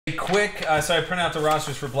quick, so I print out the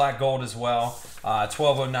rosters for Black Gold as well.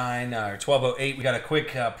 1209 or 1208. We got a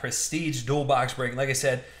quick prestige dual box break. Like I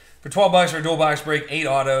said, for $12 for a dual box break, 8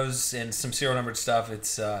 autos and some serial numbered stuff.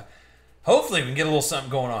 It's hopefully we can get a little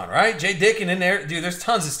something going on, right? Jay Dickin in there, dude. There's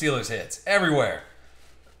tons of Steelers hits everywhere.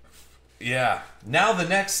 Yeah. Now the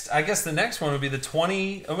next, I guess the next one would be the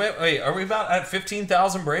 20. Oh, wait, are we about at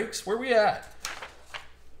 15,000 breaks? Where are we at?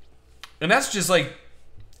 And that's just like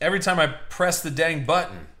every time I press the dang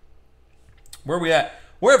button. Where are we at?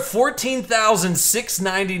 We're at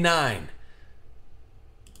 14,699.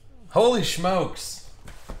 Holy smokes.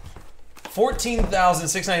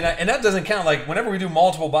 14,699. And that doesn't count, like, whenever we do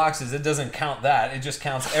multiple boxes, it doesn't count that. It just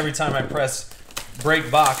counts every time I press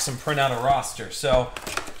break box and print out a roster. So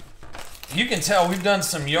you can tell we've done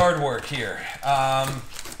some yard work here.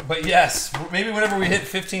 But yes, maybe whenever we hit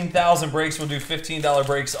 15,000 breaks, we'll do $15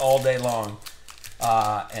 breaks all day long.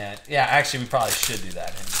 And yeah, actually, we probably should do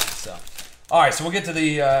that anyway. So, all right, so we'll get to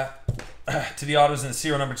the autos and the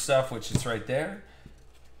serial numbered stuff, which is right there.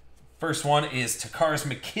 First one is Takaris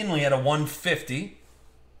McKinley at a 150.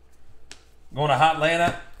 Going to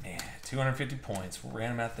Hotlanta, yeah, 250 points. We'll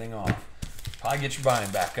random that thing off. Probably get your buying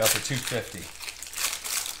back up at 250.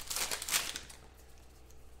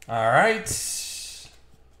 All right.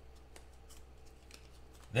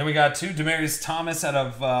 Then we got 2 Demaryius Thomas out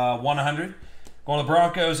of 100. Going to the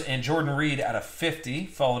Broncos and Jordan Reed out of 50.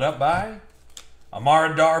 Followed up by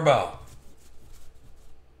Amara Darboh.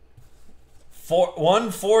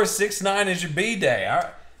 1469 is your B-Day. All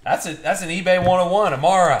right. That's an eBay 101.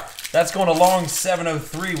 Amara. That's going to long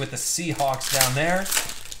 703 with the Seahawks down there.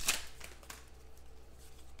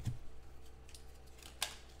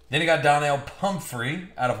 Then you got Donnell Pumphrey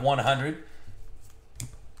out of 100.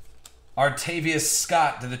 Artavius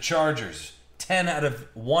Scott to the Chargers. 10 out of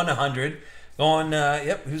 100. Going,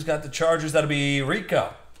 yep, who's got the Chargers? That'll be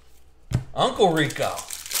Rico. Uncle Rico.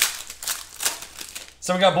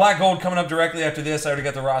 So we got Black Gold coming up directly after this. I already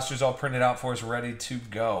got the rosters all printed out for us, ready to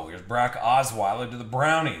go. Here's Brock Osweiler to the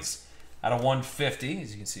Brownies out of 150,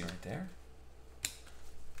 as you can see right there.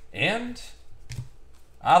 And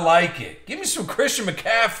I like it. Give me some Christian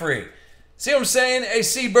McCaffrey. See what I'm saying? A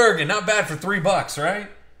C Bergen, not bad for $3, right?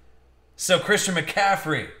 So Christian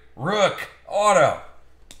McCaffrey, Rook, auto.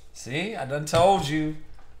 See, I done told you.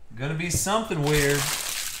 Gonna be something weird.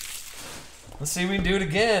 Let's see if we can do it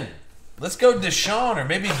again. Let's go Deshaun or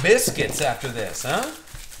maybe Biscuits after this, huh?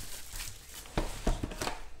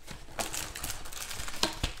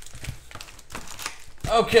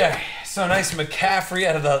 Okay, so nice McCaffrey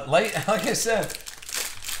out of the late, like I said,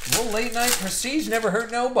 a little late night prestige never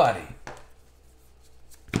hurt nobody.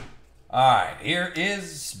 All right, here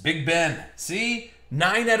is Big Ben. See,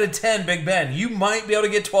 9 out of 10, Big Ben. You might be able to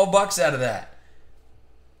get $12 out of that,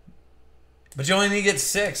 but you only need to get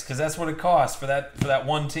 6 because that's what it costs for that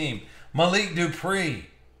one team. Malik Dupree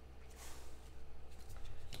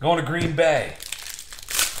going to Green Bay.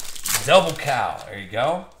 Double cow. There you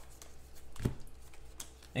go. And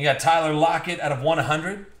you got Tyler Lockett out of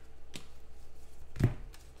 100.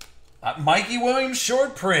 Mikey Williams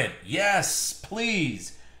short print. Yes,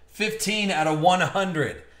 please. 15 out of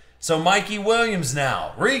 100. So Mikey Williams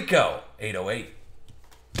now. Rico, 808.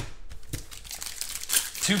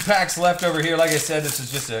 2 packs left over here. Like I said, this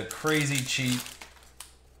is just a crazy cheap.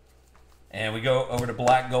 And we go over to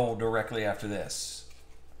Black Gold directly after this.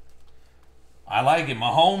 I like it.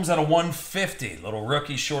 Mahomes at a 150. Little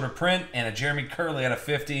rookie shorter print. And a Jeremy Curley at a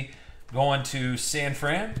 50. Going to San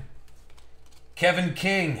Fran. Kevin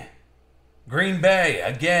King. Green Bay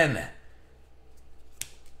again.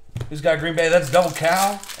 Who's got Green Bay? That's Double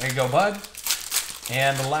Cow. There you go, bud.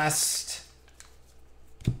 And the last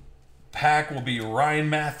pack will be Ryan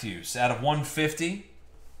Matthews out of 150.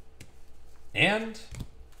 And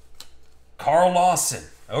Carl Lawson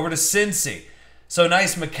over to Cincy. So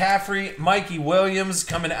nice McCaffrey, Mikey Williams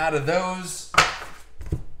coming out of those.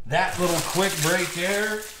 That little quick break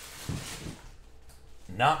there.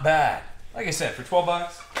 Not bad. Like I said, for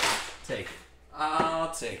 $12, take it.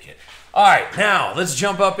 I'll take it. All right, now let's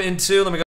jump up into, let me go.